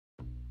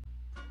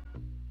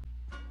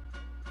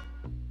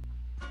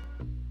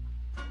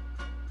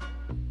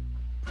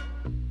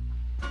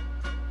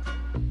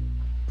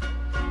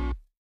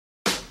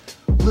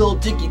Lil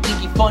Dicky,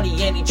 Dicky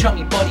funny, and he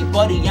chummy,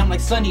 buddy. I'm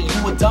like, Sonny,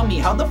 you a dummy.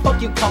 How the fuck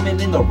you coming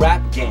in the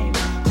rap game?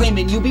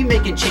 Claiming you be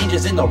making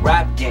changes in the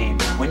rap game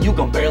when you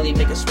gon' barely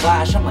make a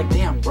splash. I'm like,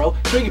 damn bro,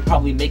 sure you're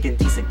probably making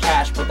decent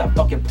cash, but that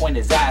fucking point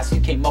is ass. You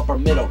came upper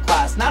middle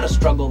class, not a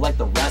struggle like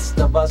the rest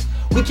of us.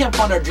 We can't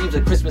fund our dreams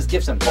with Christmas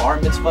gifts and bar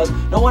mitzvahs.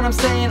 Know what I'm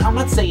saying? I'm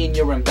not saying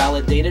you're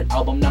invalidated,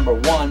 album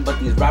 #1, but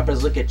these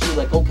rappers look at you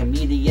like old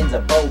comedians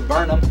at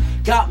Burnham.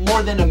 Got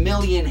more than 1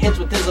 million hits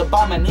with his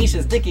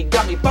abominations. Dicky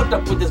got me fucked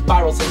up with this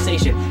viral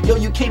sensation. Yo,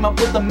 you came up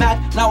with the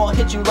Mac, now I'll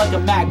hit you like a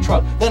Mac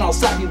truck. Then I'll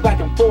slap you back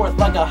and forth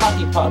like a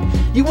hockey puck.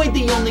 You ain't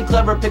the only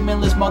clever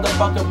pigmentless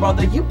motherfucker,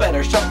 brother. You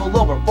better shuffle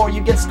over before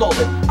you get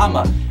scolded.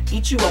 I'ma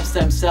eat you up,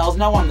 stem cells,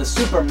 now I'm the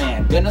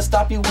Superman. Gonna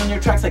stop you in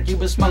your tracks like you've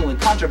been smuggling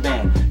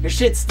contraband. Your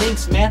shit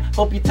stinks, man,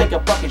 hope you take a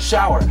fucking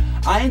shower.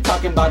 I ain't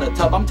talking about a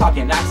tub, I'm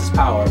talking Axis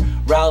power.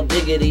 Raul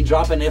diggity,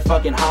 dropping it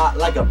fucking hot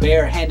like a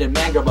bare-handed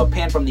man grab a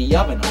pan from the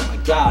oven. Oh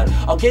my god,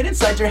 I'll get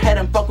inside your head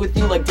and fuck with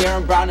you like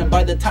Darren Brown, and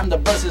by the time the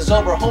verse is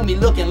over, homie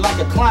looking like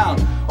a clown.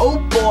 Oh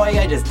boy,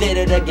 I just did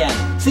it again.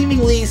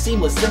 Seemingly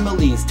seamless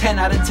similes, 10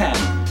 out of 10.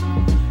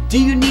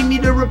 Do you need me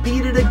to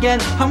repeat it again?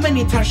 How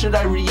many times should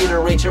I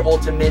reiterate your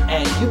ultimate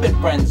end? You've been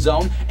friend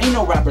zoned, ain't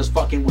no rappers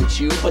fucking with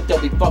you, but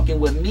they'll be fucking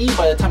with me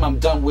by the time I'm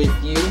done with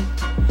you.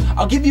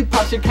 I'll give you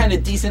props, you're kinda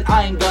decent,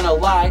 I ain't gonna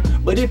lie,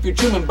 but if you're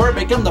Truman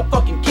Burbank, I'm the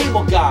fucking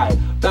cable guy.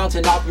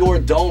 Bouncing off your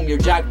dome, you're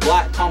Jack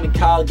Black, call me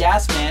Kyle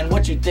Gas, man,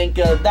 what you think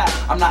of that?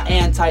 I'm not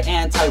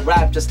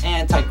anti-rap, just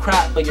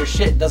anti-crap, but your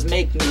shit does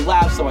make me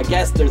laugh, so I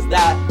guess there's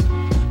that.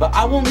 But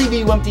I won't leave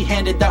you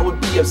empty-handed, that would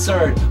be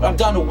absurd. I'm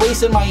done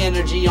wasting my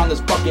energy on this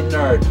fucking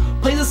nerd.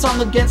 Play the song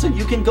again so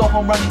you can go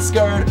home running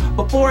scared.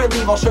 Before I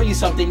leave, I'll show you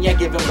something, yeah,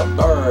 give him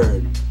the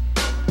bird.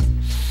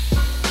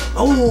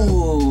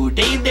 Oh,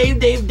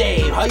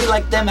 Dave, how you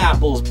like them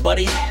apples,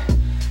 buddy?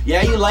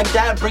 Yeah, you like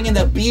that? Bringing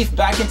the beef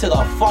back into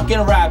the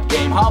fucking rap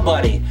game, huh,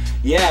 buddy?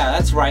 Yeah,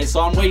 that's right, so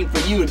I'm waiting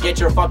for you to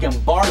get your fucking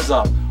bars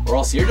up, or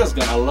else you're just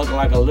gonna look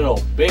like a little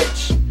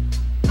bitch.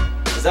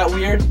 Is that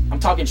weird? I'm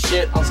talking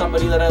shit on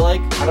somebody that I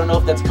like. I don't know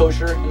if that's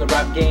kosher in the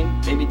rap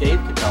game. Maybe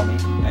Dave could tell me.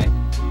 Hey,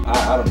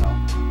 I don't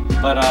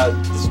know. But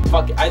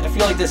I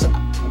feel like this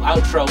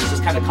outro is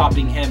just kind of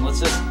copying him. Let's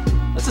just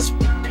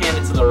pan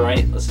it to the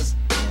right. Let's just